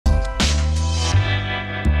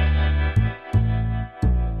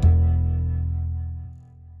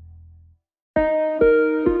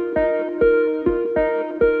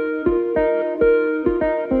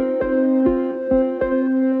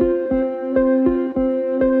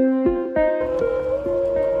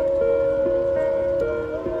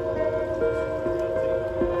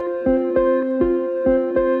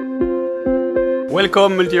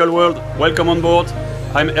Welcome Multihull World, welcome on board.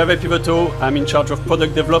 I'm Hervé Pivoteau, I'm in charge of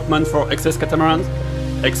product development for XS Catamarans.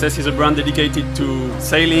 XS is a brand dedicated to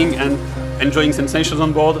sailing and enjoying sensations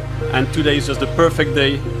on board, and today is just the perfect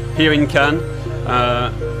day here in Cannes.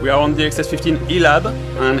 We are on the XS15 eLab,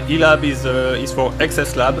 and eLab is for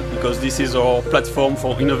XS Lab because this is our platform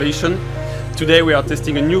for innovation. Today we are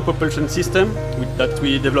testing a new propulsion system that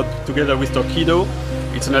we developed together with Torqeedo.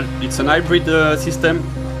 It's an hybrid system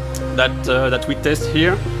that we test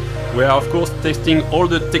here. We are of course testing all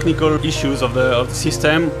the technical issues of the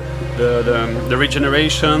system, the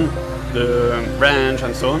regeneration, the range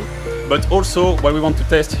and so on. But also what we want to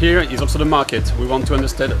test here is also the market. We want to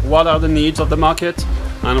understand what are the needs of the market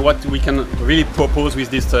and what we can really propose with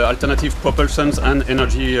these alternative propulsions and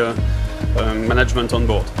energy management on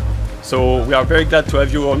board. So we are very glad to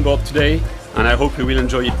have you on board today, and I hope you will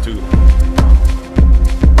enjoy it too.